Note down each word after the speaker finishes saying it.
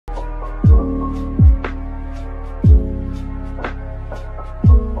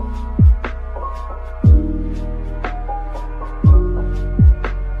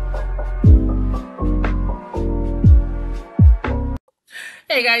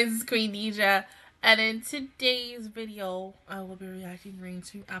Hey guys, it's Queendija, and in today's video, I will be reacting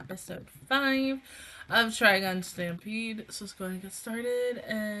to episode 5 of Trigun Stampede. So let's go ahead and get started.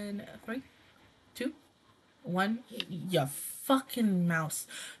 And 3, 2, 1. You fucking mouse.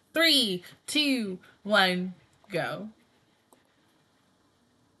 3, 2, 1, go.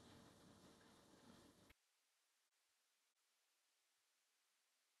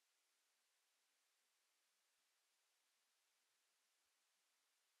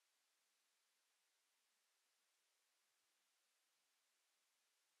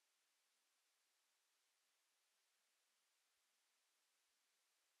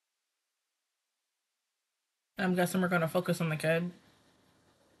 I'm guessing we're gonna focus on the kid.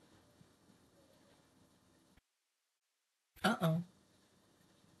 Uh-oh.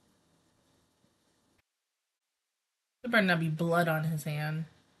 There better not be blood on his hand.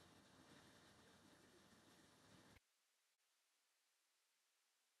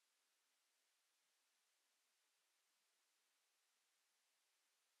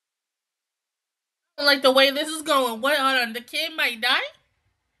 Like the way this is going. What, hold on, the kid might die?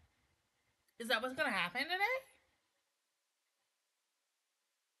 Is that what's gonna happen today?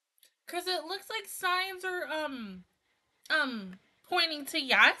 Cause it looks like signs are pointing to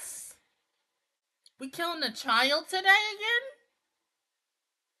yes. We killing a child today again?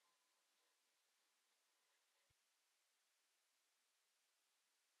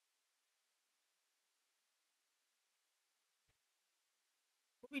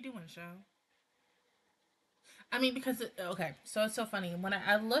 What we doing, show? I mean, because okay, so it's so funny. When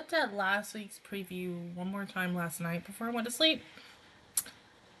I looked at last week's preview one more time last night before I went to sleep,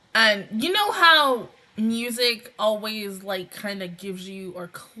 and you know how music always like kind of gives you or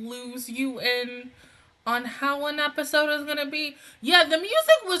clues you in on how an episode is gonna be. Yeah, the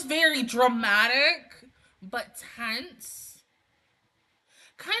music was very dramatic but tense,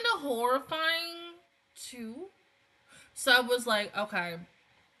 kind of horrifying too. So I was like, okay,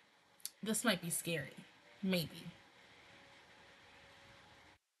 this might be scary. Maybe.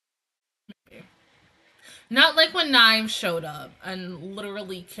 Maybe. Not like when Knives showed up and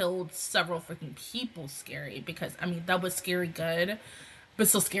literally killed several freaking people scary, because I mean that was scary good, but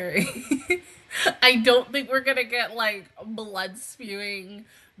still scary. I don't think we're gonna get like blood spewing,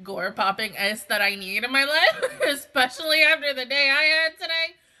 gore popping S that I need in my life, especially after the day I had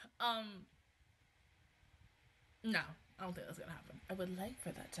today. Um no, I don't think that's gonna happen. I would like for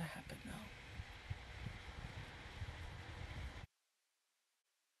that to happen though.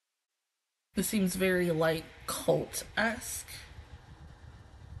 This seems very like cult-esque.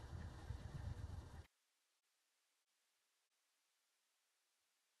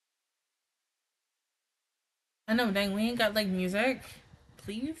 I know, dang, we ain't got like music.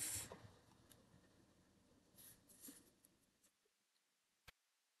 Please?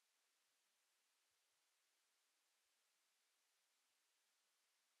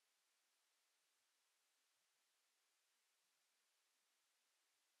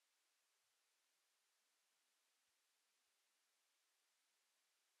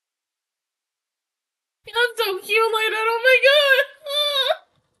 I'm so cute like that. Oh my god.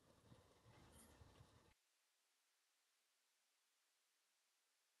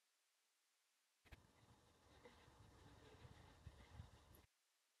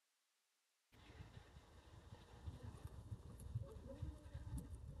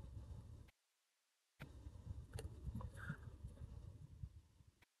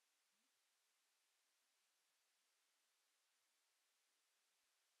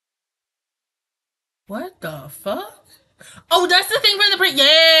 What the fuck? Oh, that's the thing from the pre.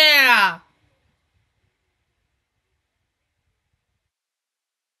 Yeah.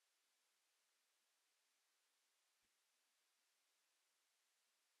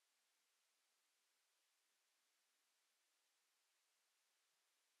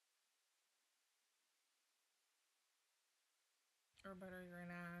 Or butter your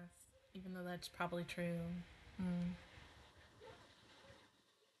ass, even though that's probably true. Mm.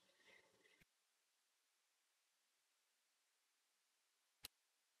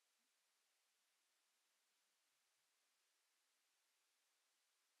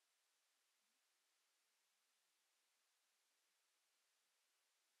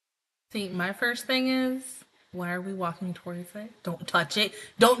 See, my first thing is, why are we walking towards it? Don't touch it.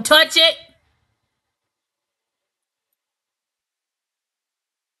 Don't touch it.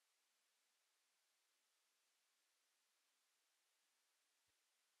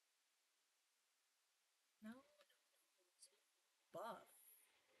 No, buff.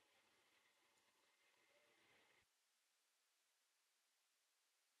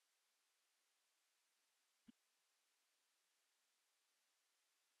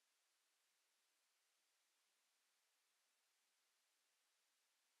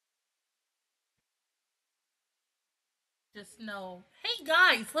 Just know, hey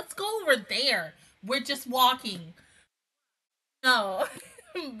guys, let's go over there. We're just walking. No.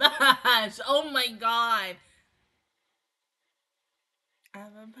 Gosh, oh my god. I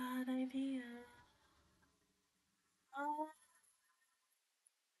have a bad idea. Oh.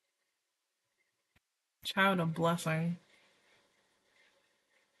 Child of blessing.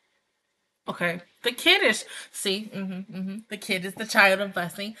 Okay. The kid is, see, the kid is the child of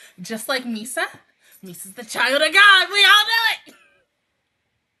blessing. Just like Misa. Misa's the child of God. We all know it.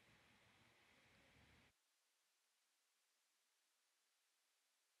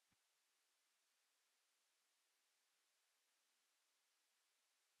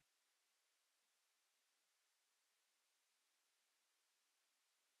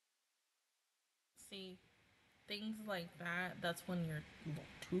 See, things like that, that's when you're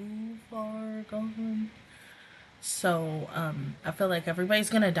too far gone. So, I feel like everybody's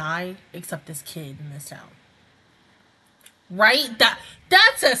gonna die except this kid in this town. Right?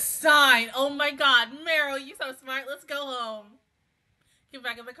 That's a sign. Oh my god, Meryl, you so smart. Let's go home. Get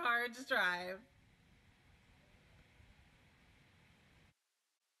back in the car and just drive.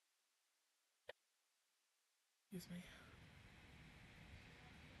 Excuse me.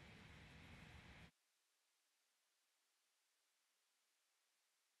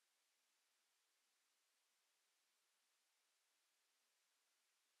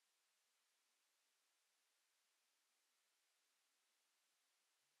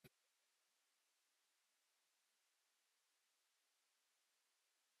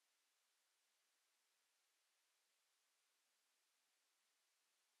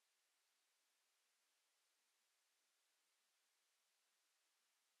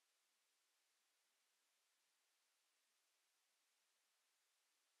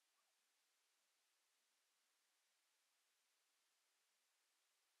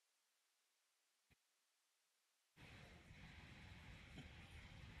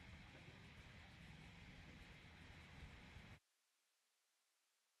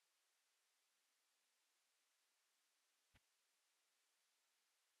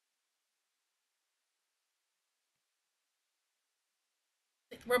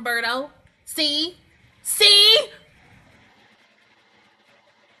 Roberto. See? See?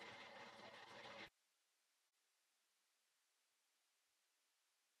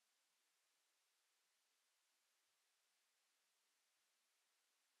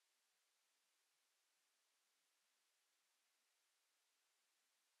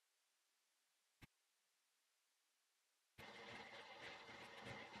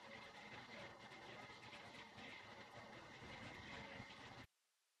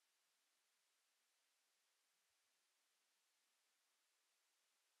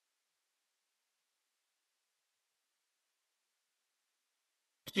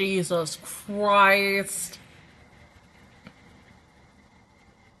 Jesus Christ.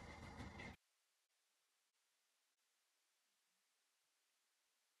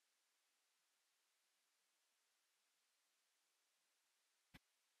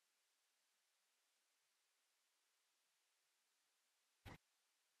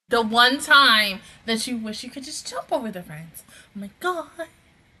 The one time that you wish you could just jump over the fence. Oh my god.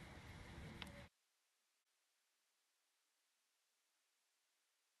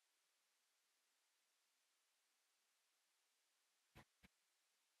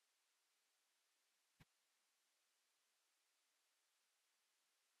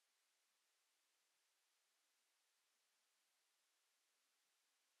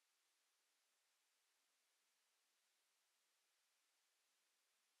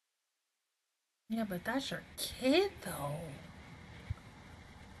 Yeah, but that's your kid though.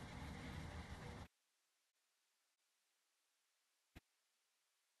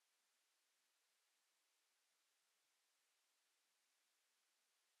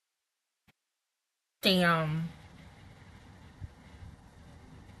 Damn.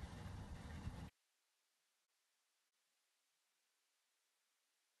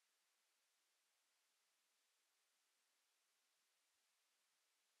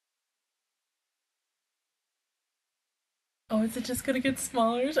 Oh, is it just gonna get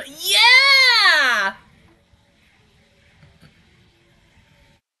smaller? Yeah!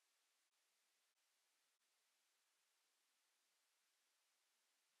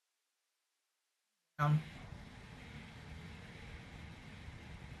 Um,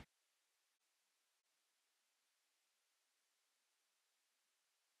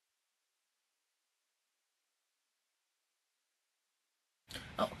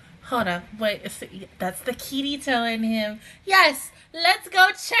 oh, hold up. Wait, that's the kitty telling him, yes, let's go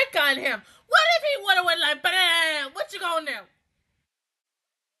check on him. What if he would have went like, bam? What you gonna do?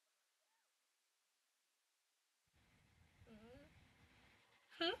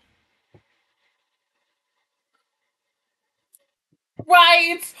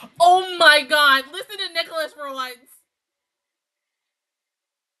 Right? Oh my god. Listen to Nicholas for once.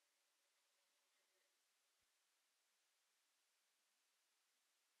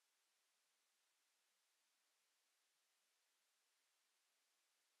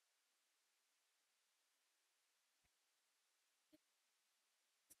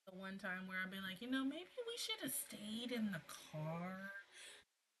 The one time where I've been like, maybe we should have stayed in the car.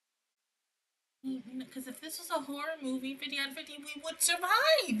 Because if this was a horror movie, 50 out of 50, we would survive.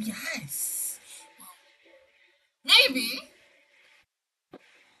 Yes. Maybe.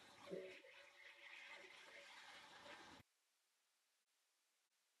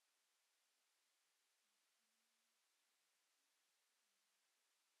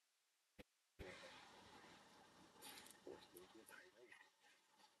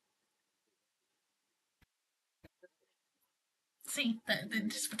 See,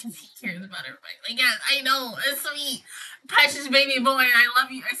 just because he cares about everybody. Like, yeah, I know. It's sweet. Precious baby boy, I love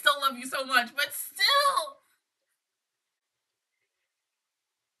you. I still love you so much, but still.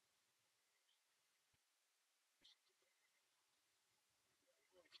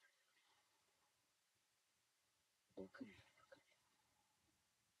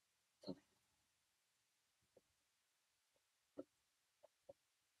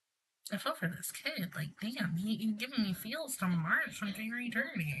 I feel for this kid. Like, damn, he's giving me feels to march from your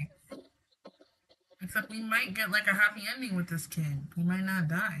eternity. Except we might get like a happy ending with this kid. He might not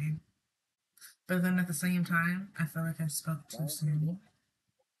die. But then at the same time, I feel like I spoke too soon.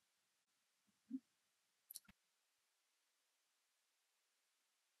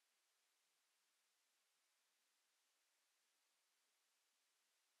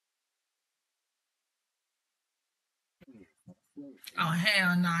 Oh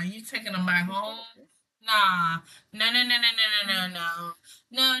hell nah, you taking him back home? Nah, no, no, no, no, no, no, no,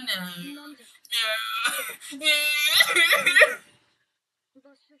 no, no, no, no.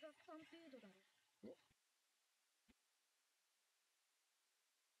 バッシュザスタンピードだろ。い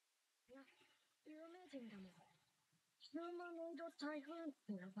や、有名人だもん。ヒューマノイド台風っ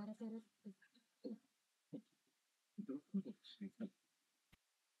て呼ばれてるって。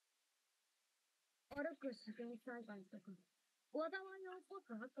歩く自然災害とか、災いを起こ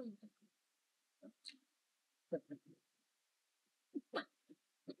す悪夢とか。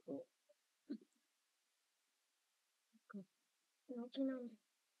病気なんで、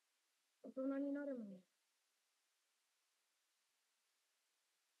大人になる前に。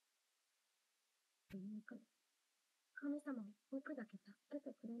なんか、神様は僕だけ助け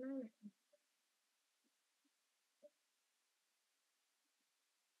てくれないのかな。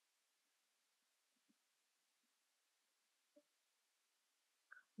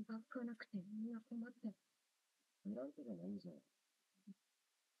が来なくてみんな困ってる。なんとかないじゃん。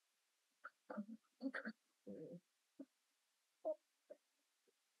僕が。お、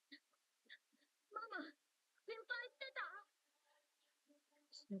ママ、心配してた？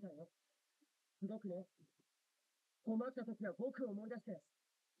してたよ。僕ね、困った時は僕を思い出して、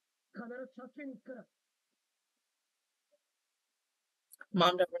必ず助けに行くから。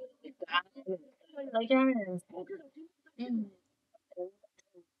Mom don't really die. Like, yes. 僕が。Mm.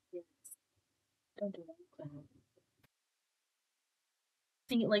 Yes. Don't do that.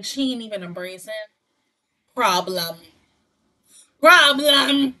 See, like, she ain't even embracing. Problem.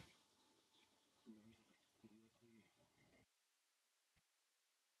 Problem.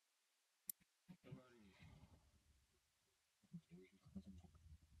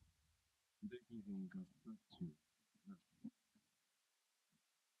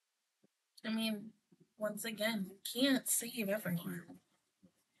 I mean, once again, you can't save everyone.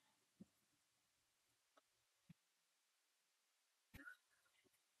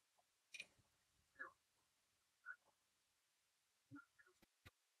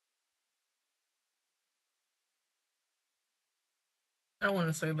 I don't want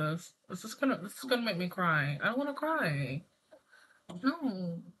to say this. This is gonna make me cry. I don't want to cry.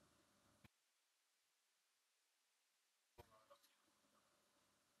 No.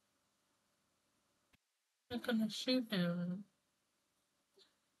 I'm gonna shoot him.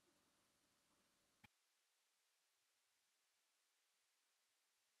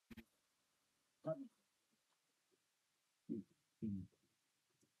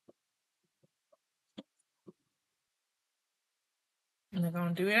 And they're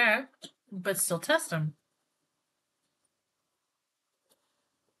gonna do that, but still test him.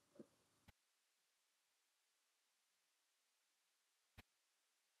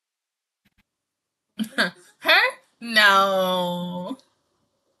 Her? No.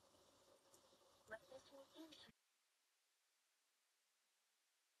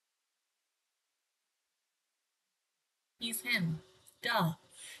 He's him. Duh.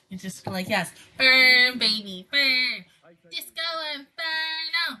 You just like, yes, burn, baby, burn. Disco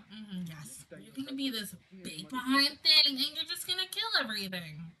Inferno. Yes. You're gonna be this big behind thing, and you're just gonna kill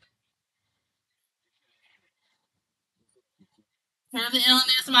everything. Hear the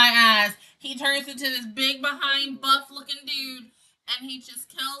illness, my ass. He turns into this big behind buff looking dude, and he just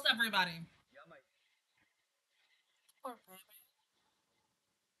kills everybody. Poor baby.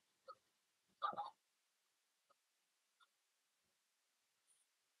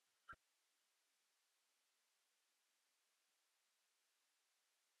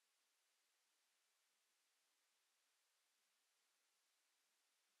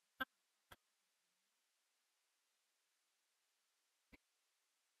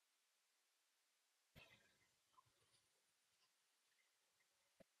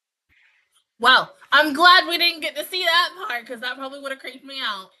 Well, I'm glad we didn't get to see that part because that probably would have creeped me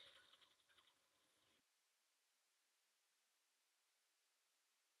out.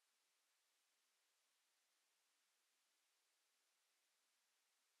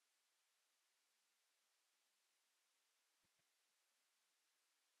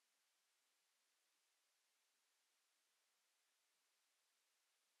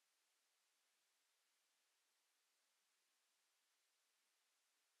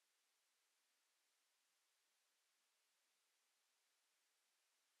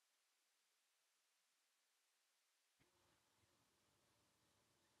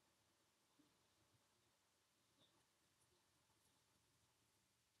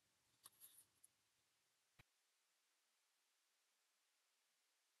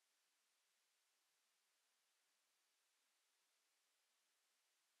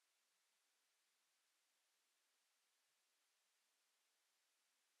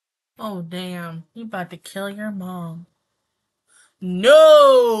 Oh, damn. You about to kill your mom.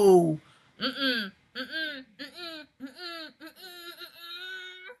 No! Mm-mm. Mm-mm. Mm-mm. Mm-mm. Mm-mm.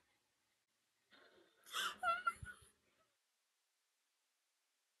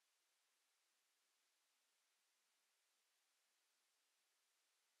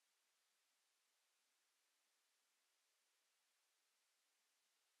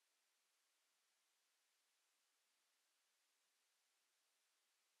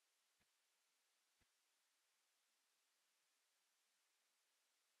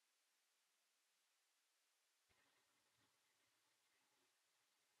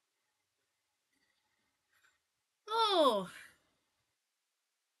 Oh,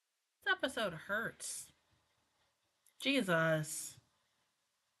 this episode hurts. Jesus.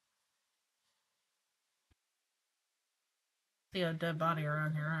 See a dead body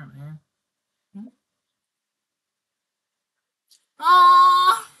around here, aren't we?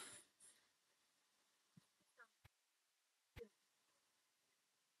 Oh!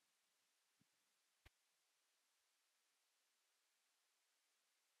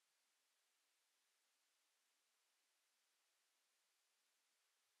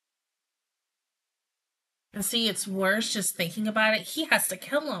 And see, it's worse just thinking about it. He has to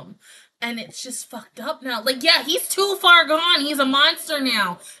kill him. And it's just fucked up now. Like, yeah, he's too far gone. He's a monster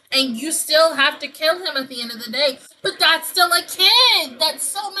now. And you still have to kill him at the end of the day. But that's still a kid. That's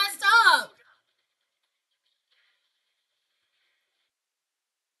so messed up.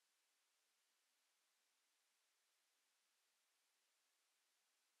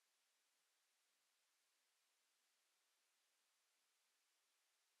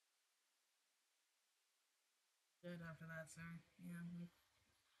 Good after that, sir. Yeah.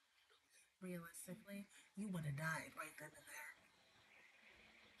 Realistically, you would have died right then and there.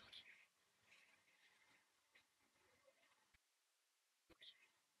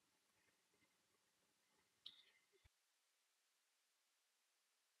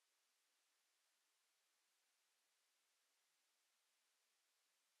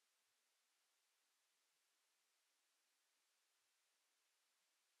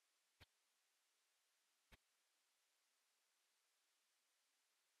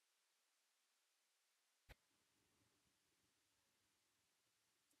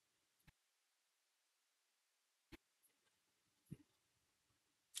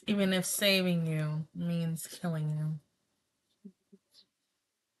 Even if saving you means killing you.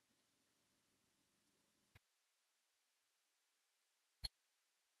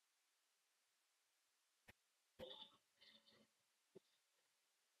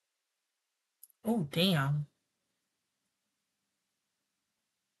 Oh, damn.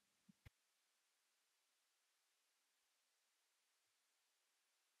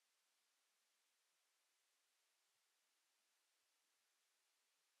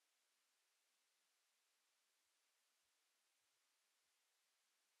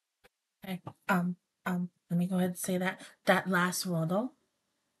 Okay. Let me go ahead and say that last Rodo,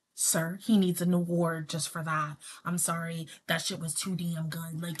 sir, he needs an award just for that. I'm sorry, that shit was too damn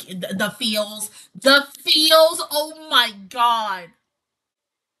good. Like the feels. Oh my god.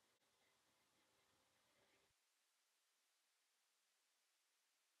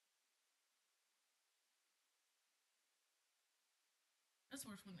 That's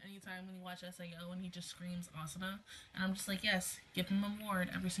worse when anytime when you watch SAO and he just screams Asuna, and I'm just like, yes, give him an award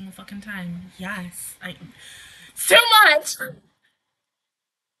every single fucking time. Yes, it's too much.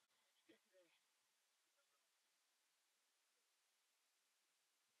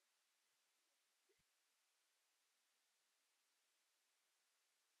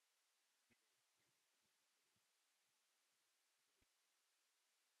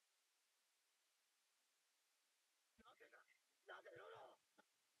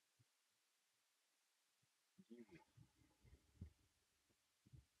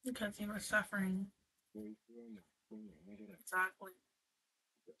 Because you were suffering. Exactly.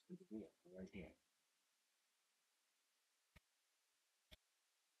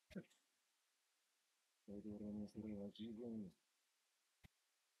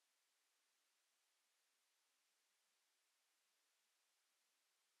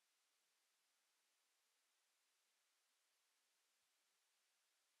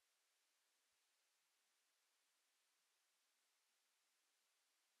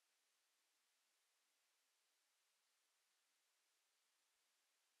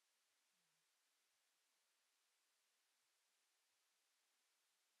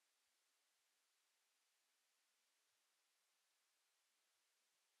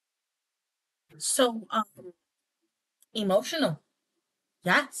 So, emotional.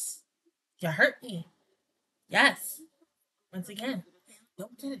 Yes. You hurt me. Yes. Once again,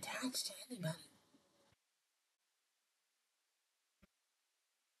 don't get attached to anybody.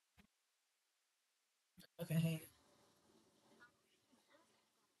 Okay.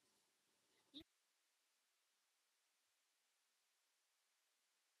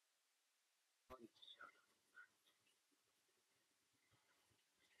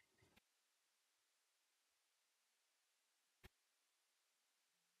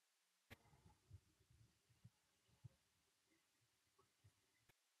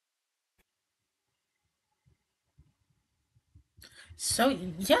 So,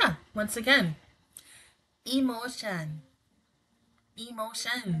 yeah, once again, emotion.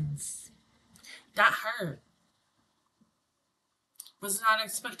 Emotions. That hurt. Was not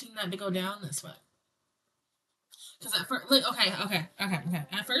expecting that to go down this way. Because at first, like, okay.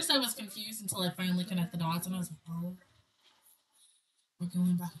 At first, I was confused until I finally connected the dots, and I was like, oh, we're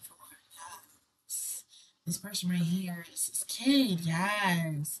going back and forth. Yes. This person right here is this kid.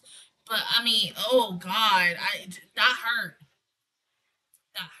 Yes. But I mean, oh God, that hurt.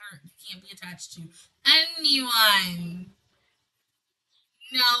 That hurt. You can't be attached to anyone.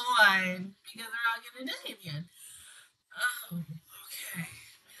 No one. Because they're all gonna die again. Oh, okay.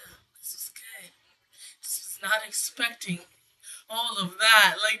 This was good. This was not expecting all of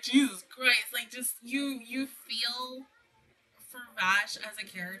that. Like Jesus Christ. Like just you feel for Vash as a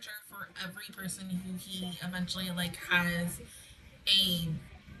character for every person who he eventually like has a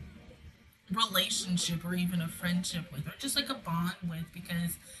relationship or even a friendship with or just like a bond with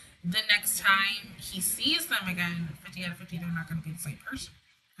because the next time he sees them again 50 out of 50 they're not going to be the same person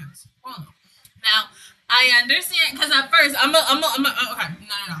because well now I understand because at first okay I'm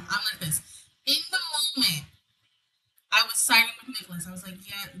like this in the moment I was siding with Nicholas. I was like,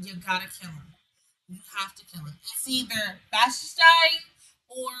 yeah, you gotta kill him. You have to kill him. It's either Bash is dying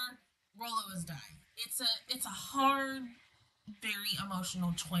or Rolo is dying. It's a hard, very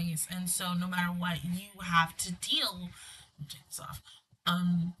emotional choice, and so no matter what, you have to deal. Take this off.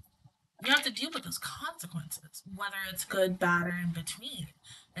 Um, you have to deal with those consequences, whether it's good, bad, or in between,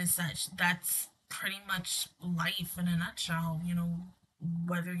 and such. That's pretty much life in a nutshell. You know,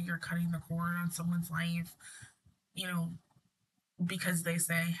 whether you're cutting the cord on someone's life, you know, because they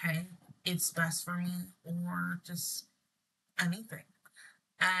say, hey, it's best for me, or just anything.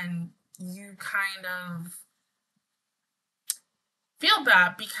 And you kind of feel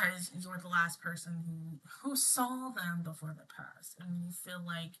bad because you're the last person who saw them before they passed. And you feel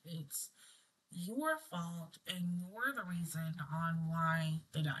like it's your fault and you're the reason on why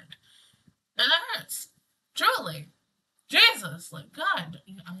they died. And that hurts. Truly. Jesus, like God,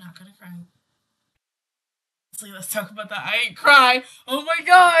 I'm not gonna cry. So let's talk about that. I ain't cry. Oh my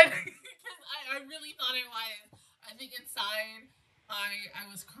god. I really thought I was. I think inside I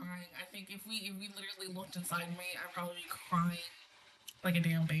was crying. I think if we literally looked inside me, I'd probably be crying like a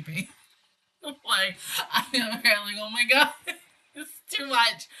damn baby. Like I'm like, oh my god. It's too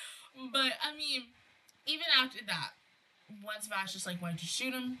much. But I mean even after that, once Vash is like, why'd you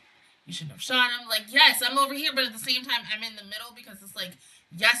shoot him? You shouldn't have shot him. Like, yes, I'm over here, but at the same time, I'm in the middle because it's like,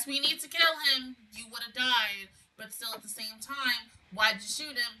 yes, we need to kill him. You would have died. But still, at the same time, why'd you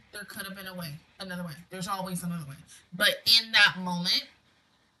shoot him? There could have been a way. Another way. There's always another way. But in that moment,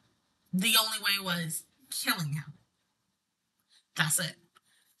 the only way was killing him. That's it.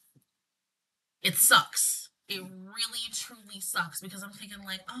 It sucks. It really, truly sucks because I'm thinking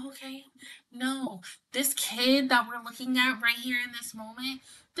like, oh, okay, no, this kid that we're looking at right here in this moment,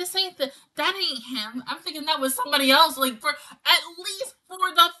 this ain't that ain't him. I'm thinking that was somebody else. Like for at least for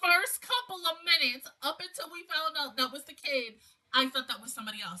the first couple of minutes, up until we found out that was the kid, I thought that was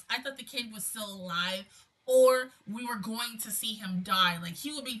somebody else. I thought the kid was still alive, or we were going to see him die. Like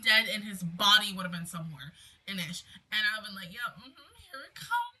he would be dead and his body would have been somewhere in ish. And I've been like, yeah, here it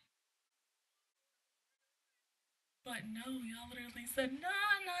comes. But no, y'all literally said, no.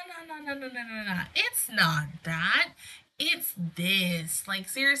 It's not that. It's this. Like,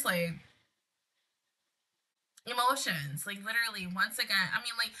 seriously. Emotions. Like, literally, once again, I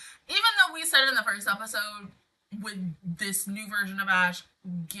mean, like, even though we said in the first episode with this new version of Ash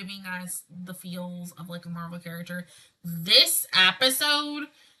giving us the feels of, like, a Marvel character, this episode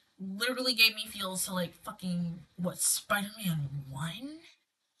literally gave me feels to, like, fucking, what, Spider-Man 1?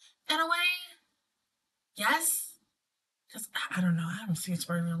 In a way? Yes? Because I don't know, I haven't seen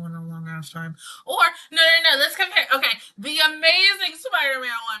Spider-Man 1 in a long ass time. Or, no, let's compare. Okay, the Amazing Spider-Man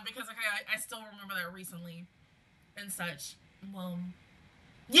 1, because, okay, I still remember that recently and such. Well,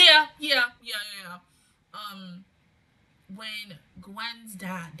 yeah. When Gwen's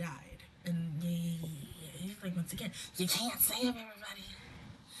dad died, and he's like, once again, you can't save everybody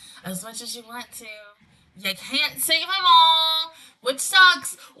as much as you want to. You can't save them all, which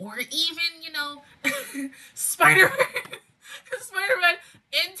sucks. Or even, Spider-Man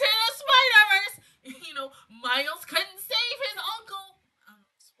into the Spider-Verse. Miles couldn't save his uncle.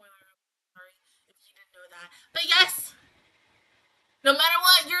 Spoiler, sorry if you didn't know that. But yes, no matter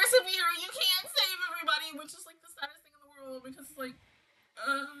what, you're a superhero. You can't save everybody, which is like the saddest thing in the world because it's like,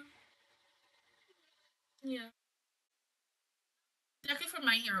 yeah. Definitely for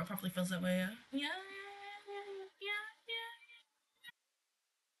My Hero probably feels that way. Yeah.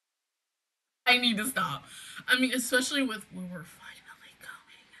 I need to stop. I mean, especially with when we're finally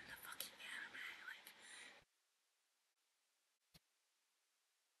going in the fucking anime. Like,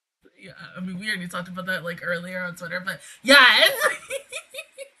 yeah, I mean, we already talked about that like earlier on Twitter, but yeah.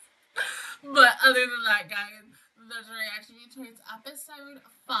 But other than that, guys, that's our reaction towards episode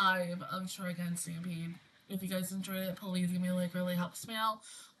 5 of Trigun Stampede. If you guys enjoyed it, please give me a like, really helps me out.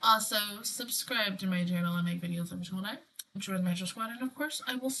 Also, subscribe to my channel. I make videos every single night. Enjoy the Metro Squad, and of course,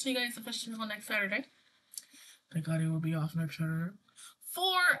 I will see you guys officially until next Saturday. Thank God it will be off next Saturday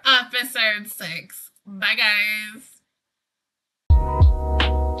for episode 6. Bye, guys.